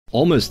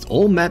Almost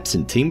all maps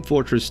in Team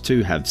Fortress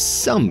 2 have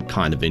some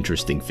kind of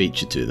interesting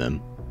feature to them.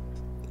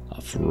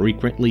 A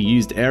frequently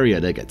used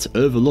area that gets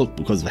overlooked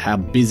because of how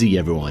busy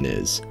everyone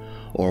is,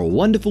 or a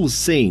wonderful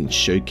scene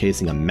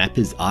showcasing a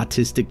mapper's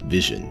artistic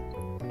vision.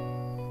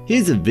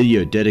 Here's a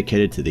video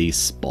dedicated to these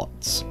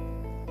spots.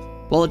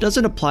 While it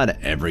doesn't apply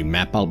to every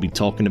map I'll be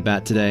talking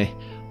about today,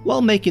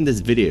 while making this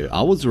video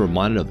I was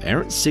reminded of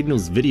Errant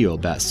Signal's video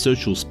about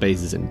social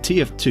spaces in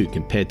TF2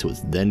 compared to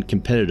its then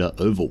competitor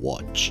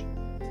Overwatch.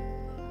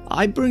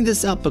 I bring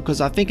this up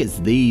because I think it's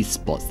these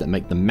spots that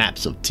make the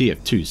maps of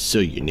TF2 so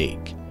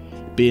unique,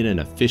 be it an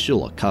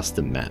official or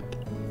custom map.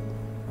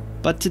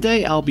 But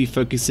today I'll be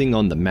focusing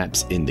on the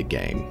maps in the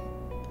game.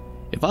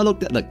 If I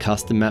looked at the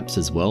custom maps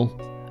as well,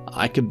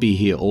 I could be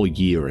here all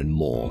year and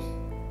more.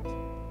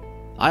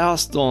 I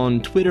asked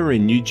on Twitter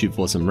and YouTube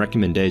for some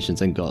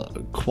recommendations and got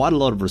quite a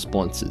lot of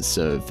responses,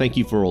 so thank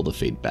you for all the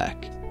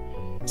feedback.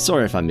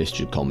 Sorry if I missed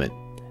your comment,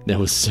 there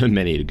was so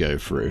many to go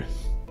through.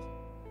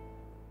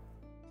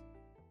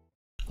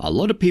 A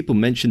lot of people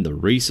mentioned the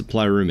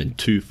resupply room in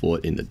 2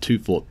 Fort in the 2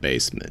 Fort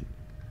basement.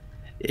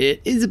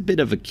 It is a bit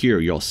of a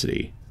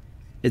curiosity.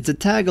 It's a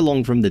tag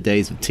along from the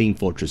days of Team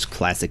Fortress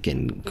Classic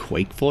and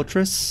Quake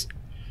Fortress.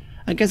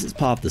 I guess it's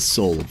part of the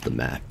soul of the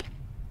map.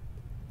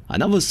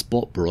 Another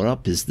spot brought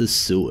up is the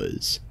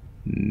sewers.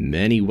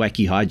 Many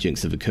wacky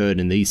hijinks have occurred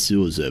in these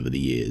sewers over the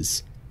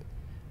years.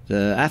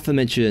 The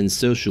aforementioned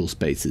social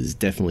spaces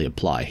definitely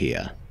apply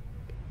here.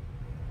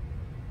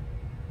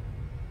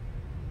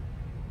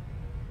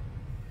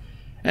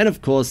 And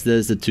of course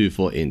there's the 2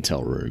 Fort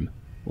intel room.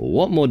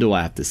 What more do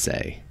I have to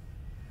say?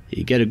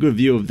 You get a good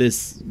view of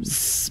this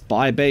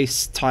spy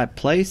base type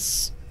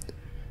place.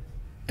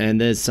 And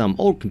there's some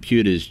old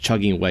computers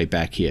chugging away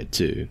back here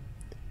too.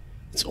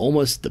 It's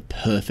almost the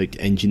perfect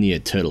engineer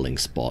turtling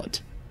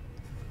spot.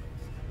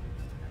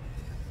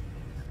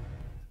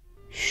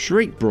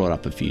 Shriek brought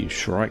up a few.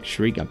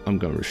 Shriek, I'm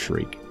going with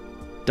Shriek.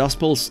 Dust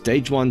Bowl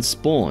Stage 1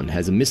 spawn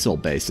has a missile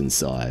base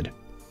inside.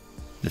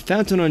 The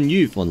Fountain on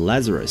Youth on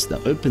Lazarus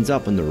that opens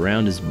up when the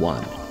round is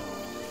won.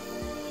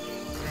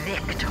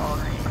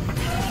 Victory.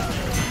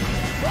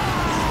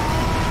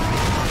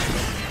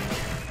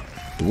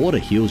 The water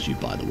heals you,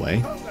 by the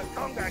way.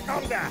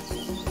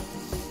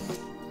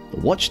 The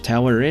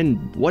Watchtower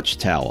in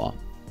Watchtower.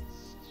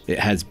 It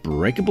has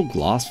breakable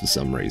glass for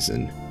some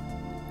reason.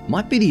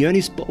 Might be the only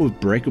spot with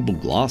breakable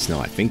glass now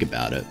I think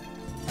about it.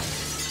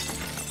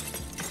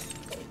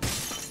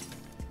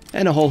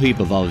 And a whole heap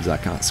of others I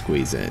can't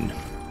squeeze in.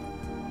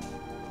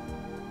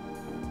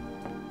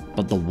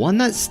 But the one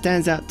that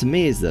stands out to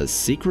me is the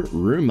secret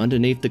room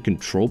underneath the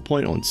control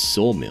point on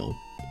Sawmill.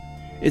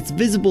 It's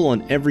visible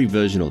on every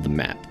version of the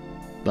map,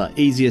 but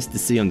easiest to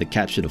see on the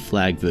Capture the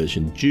Flag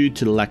version due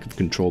to the lack of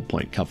control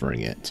point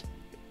covering it.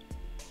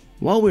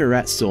 While we were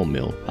at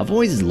Sawmill, I've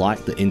always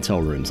liked the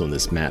intel rooms on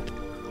this map.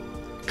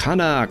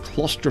 Kinda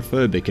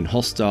claustrophobic and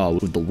hostile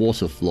with the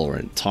water floor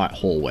and tight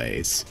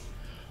hallways.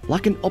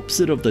 Like an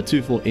opposite of the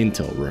 2 Fort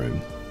intel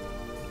room.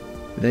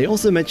 They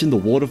also mentioned the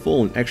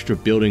waterfall and extra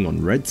building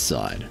on Red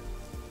side.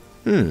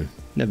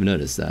 Never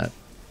noticed that.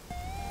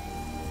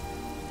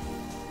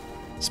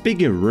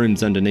 Speaking of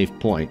rooms underneath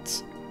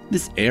points,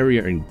 this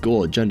area and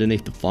gorge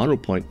underneath the final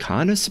point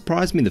kinda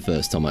surprised me the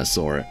first time I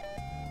saw it.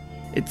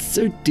 It's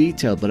so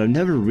detailed but I've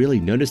never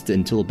really noticed it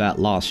until about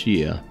last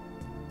year.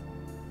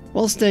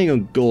 While staying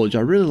on gorge,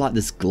 I really like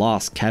this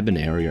glass cabin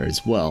area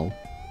as well.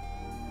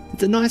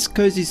 It's a nice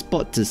cozy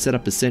spot to set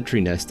up a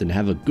sentry nest and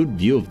have a good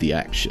view of the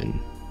action.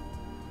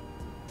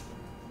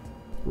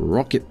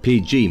 Rocket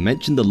PG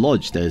mentioned the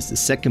lodge that is the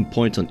second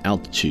point on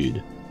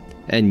altitude.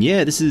 And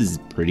yeah, this is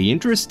pretty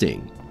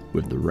interesting,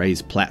 with the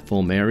raised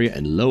platform area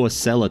and lower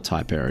cellar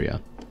type area.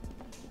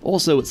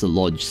 Also it's a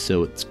lodge,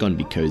 so it's gonna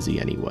be cozy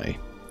anyway.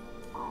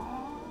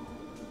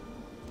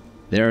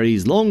 There are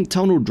these long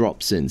tunnel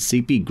drops in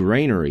CP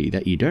granary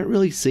that you don't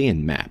really see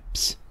in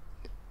maps.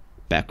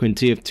 Back when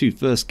TF2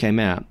 first came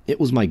out, it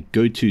was my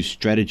go-to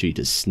strategy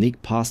to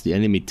sneak past the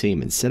enemy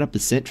team and set up a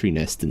sentry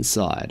nest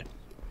inside,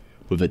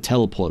 with a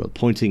teleporter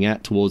pointing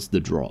out towards the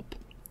drop.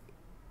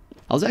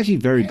 I was actually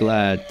very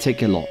glad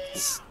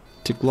Tiklots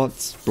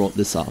brought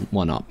this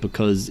one up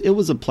because it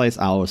was a place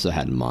I also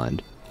had in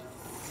mind.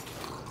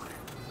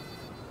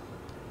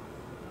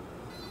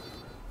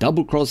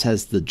 Double Cross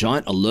has the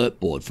giant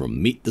alert board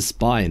from Meet the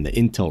Spy in the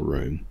intel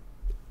room.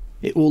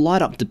 It will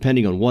light up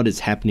depending on what is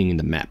happening in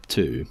the map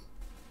too.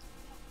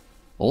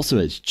 Also,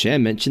 as Chair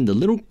mentioned, the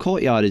little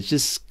courtyard is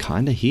just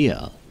kinda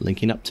here,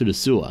 linking up to the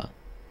sewer,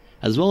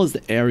 as well as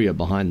the area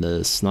behind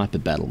the sniper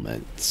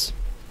battlements.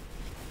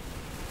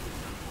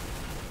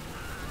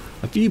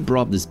 A few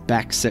brought up this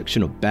back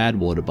section of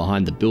Badwater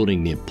behind the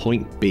building near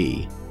Point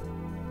B.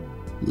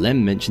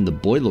 Lem mentioned the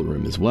boiler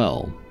room as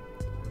well.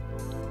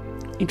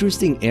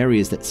 Interesting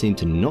areas that seem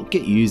to not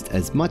get used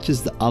as much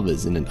as the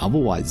others in an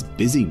otherwise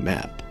busy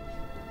map.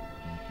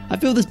 I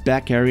feel this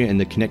back area and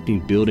the connecting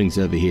buildings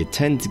over here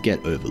tend to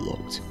get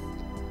overlooked.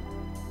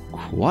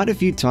 Quite a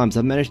few times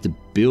I've managed to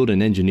build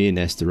an engineer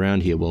nest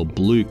around here while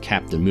Blue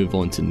capped and move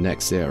on to the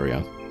next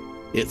area.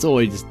 It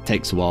always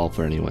takes a while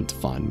for anyone to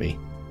find me.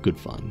 Good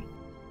fun.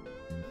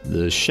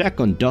 The shack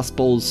on Dust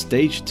Bowl's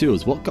Stage 2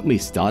 is what got me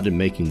started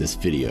making this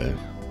video.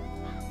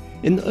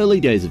 In the early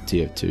days of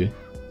TF2,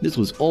 this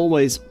was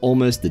always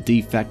almost the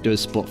de facto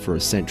spot for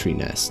a sentry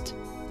nest.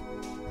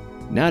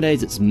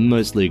 Nowadays it's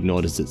mostly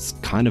ignored as it's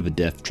kind of a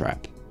death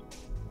trap.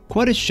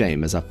 Quite a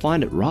shame, as I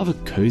find it rather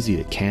cozy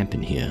to camp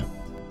in here.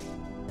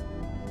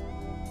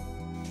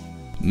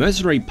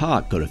 Mercenary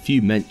Park got a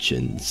few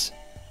mentions.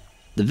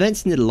 The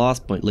vents near the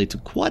last point lead to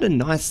quite a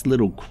nice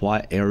little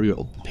quiet area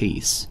of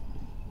peace,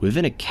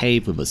 within a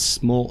cave with a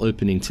small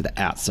opening to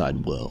the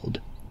outside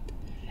world.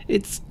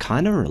 It's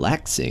kinda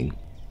relaxing.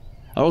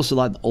 I also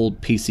like the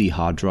old PC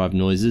hard drive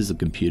noises the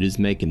computers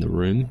make in the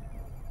room.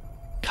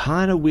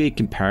 Kinda weird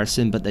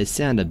comparison, but they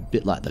sound a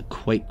bit like the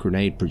Quake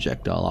grenade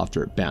projectile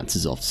after it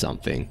bounces off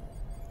something.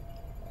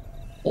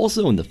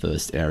 Also in the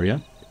first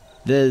area,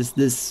 there's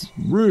this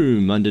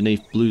room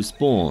underneath Blue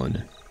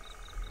Spawn.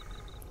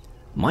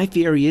 My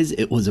theory is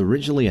it was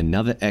originally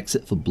another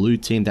exit for Blue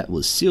Team that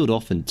was sealed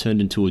off and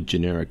turned into a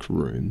generic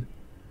room.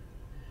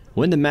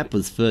 When the map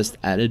was first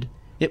added,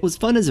 it was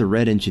fun as a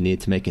red engineer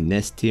to make a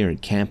nest here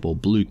and camp or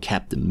Blue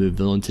Captain move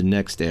on to the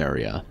next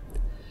area.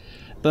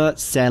 But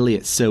sadly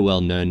it's so well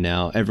known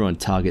now, everyone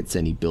targets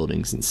any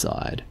buildings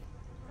inside.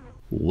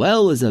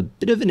 Well is a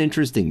bit of an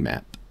interesting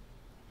map.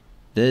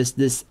 There's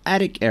this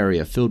attic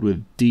area filled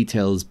with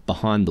details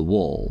behind the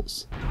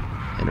walls,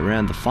 and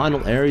around the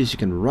final areas you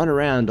can run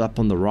around up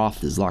on the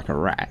rafters like a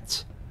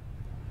rat.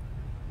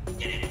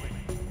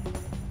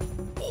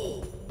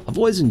 I've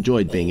always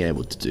enjoyed being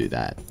able to do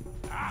that.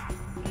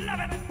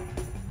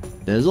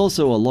 There's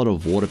also a lot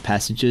of water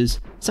passages,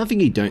 something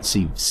you don't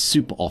see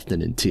super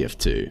often in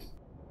TF2.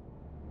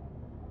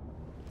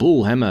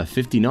 Bullhammer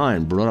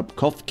 59 brought up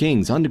Koth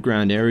King's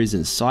underground areas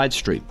and side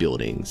street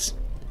buildings.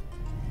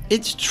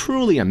 It's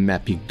truly a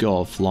map you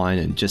go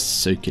offline and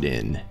just soak it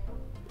in.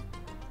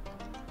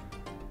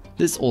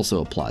 This also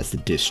applies to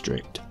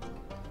District.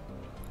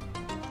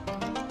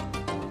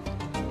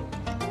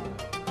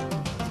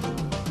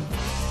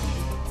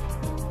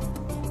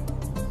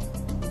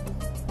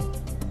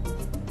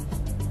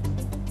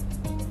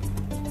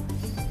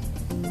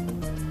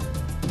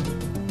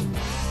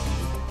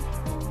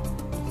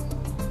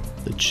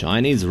 The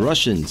Chinese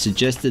Russian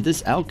suggested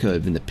this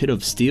alcove in the Pit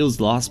of Steel's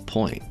last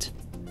point.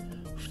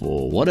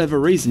 For whatever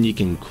reason, you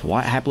can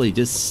quite happily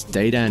just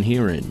stay down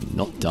here and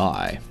not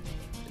die.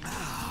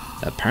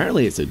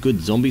 Apparently it's a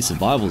good zombie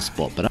survival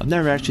spot, but I've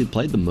never actually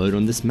played the mode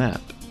on this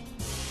map.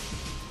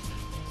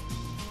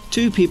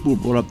 Two people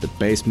brought up the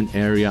basement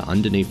area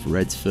underneath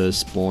Red's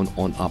first spawn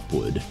on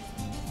upward.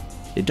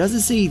 It doesn't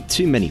see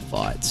too many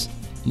fights,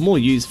 more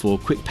used for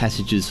quick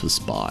passages for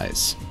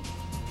spies.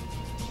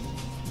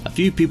 A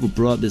few people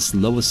brought up this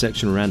lower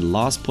section around the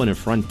last point of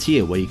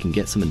Frontier where you can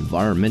get some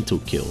environmental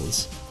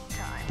kills.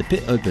 The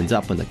pit opens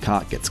up when the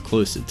cart gets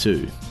closer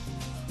too.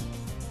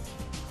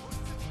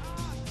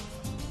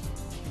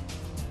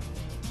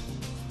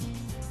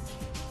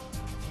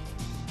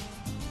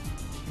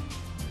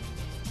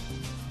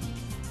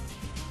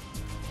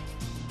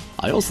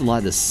 I also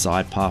like the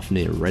side path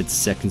near Red's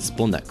second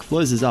spawn that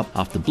closes up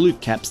after Blue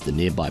caps the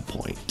nearby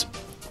point.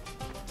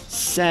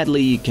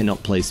 Sadly, you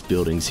cannot place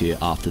buildings here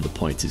after the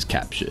point is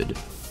captured.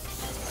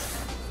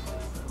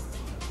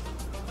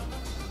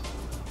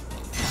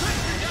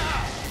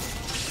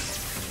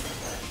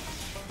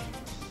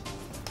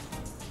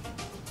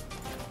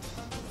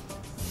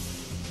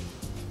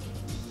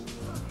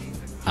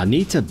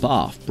 Anita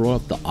Bath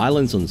brought up the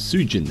islands on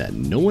Sujin that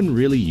no one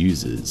really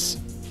uses.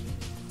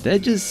 They're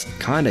just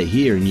kinda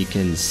here and you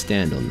can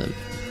stand on them.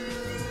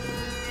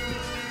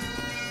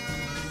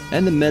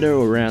 And the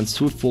meadow around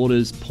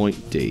Swiftwater's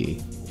Point D.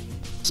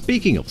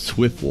 Speaking of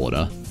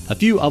Swiftwater, a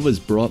few others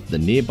brought up the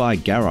nearby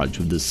garage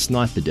with the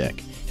sniper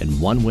deck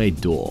and one-way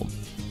door.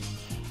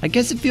 I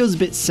guess it feels a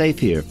bit safe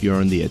here if you're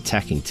on the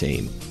attacking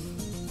team.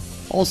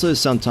 Also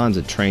sometimes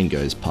a train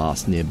goes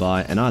past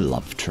nearby and I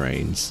love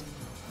trains.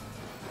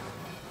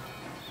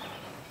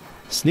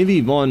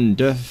 Snivy von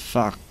der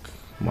Fuck,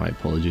 my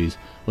apologies,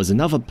 was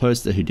another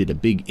poster who did a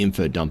big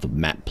info dump of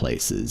map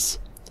places.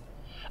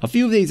 A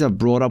few of these I've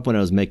brought up when I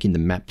was making the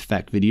map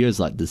fact videos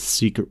like the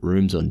secret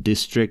rooms on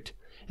District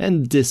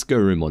and the disco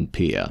room on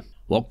Pier.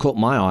 What caught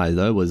my eye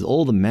though was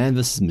all the man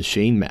vs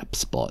machine map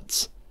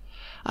spots.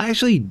 I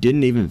actually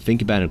didn't even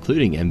think about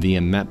including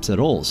MVM maps at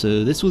all,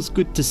 so this was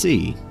good to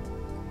see.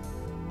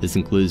 This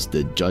includes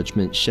the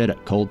Judgment Shed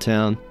at Cold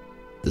Town,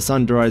 the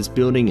Sunrise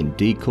Building in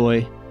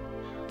Decoy,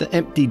 the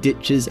empty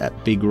ditches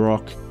at Big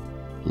Rock,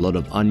 a lot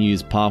of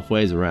unused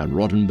pathways around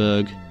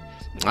Rottenburg.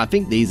 I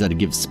think these are to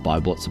give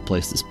spybots a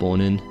place to spawn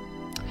in.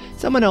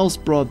 Someone else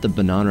brought up the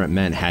banana at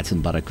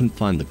Manhattan, but I couldn't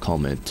find the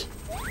comment.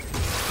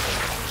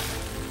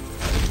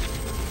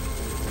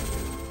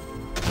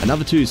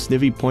 Another two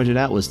Snivy pointed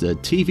out was the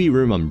TV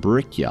room on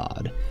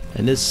Brickyard,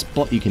 and this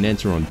spot you can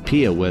enter on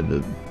Pier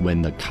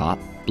when the cart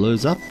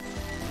blows up.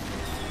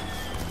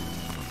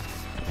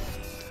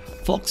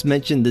 Fox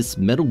mentioned this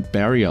metal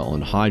barrier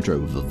on Hydro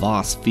with a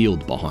vast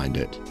field behind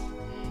it.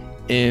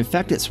 In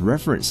fact, it's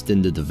referenced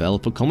in the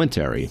developer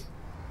commentary.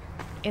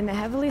 In the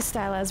heavily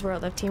stylized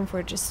world of Team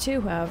Fortress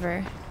 2,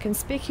 however,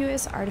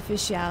 conspicuous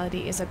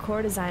artificiality is a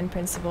core design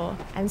principle,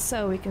 and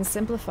so we can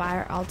simplify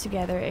or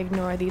altogether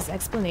ignore these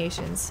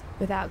explanations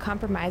without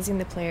compromising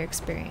the player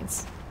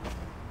experience.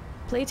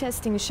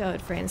 Playtesting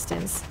showed, for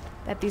instance,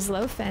 that these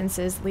low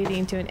fences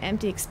leading to an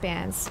empty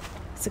expanse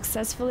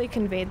successfully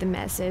conveyed the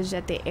message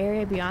that the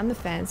area beyond the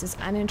fence is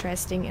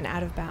uninteresting and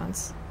out of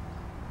bounds.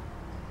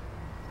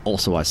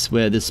 Also, I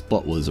swear this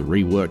spot was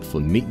reworked for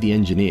Meet the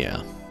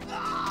Engineer.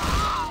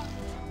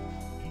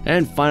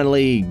 And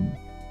finally,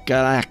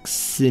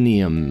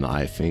 Galaxinium,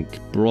 I think,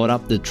 brought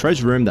up the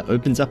treasure room that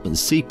opens up in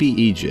CP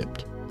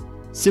Egypt,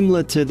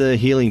 similar to the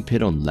healing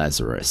pit on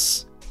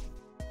Lazarus.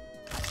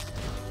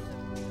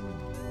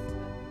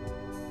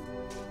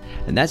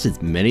 And that's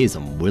as many as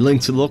I'm willing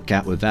to look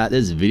at without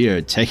this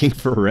video taking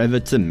forever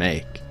to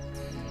make.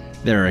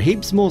 There are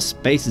heaps more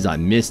spaces I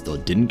missed or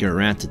didn't get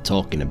around to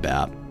talking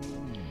about.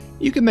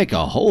 You could make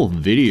a whole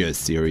video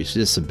series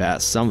just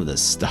about some of the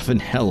stuff in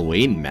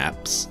Halloween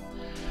maps.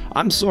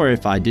 I'm sorry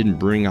if I didn't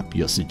bring up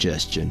your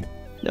suggestion.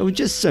 There were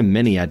just so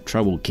many I had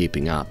trouble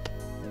keeping up.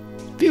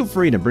 Feel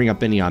free to bring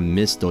up any I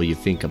missed or you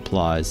think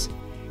applies.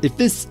 If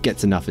this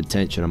gets enough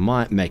attention, I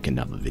might make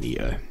another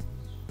video.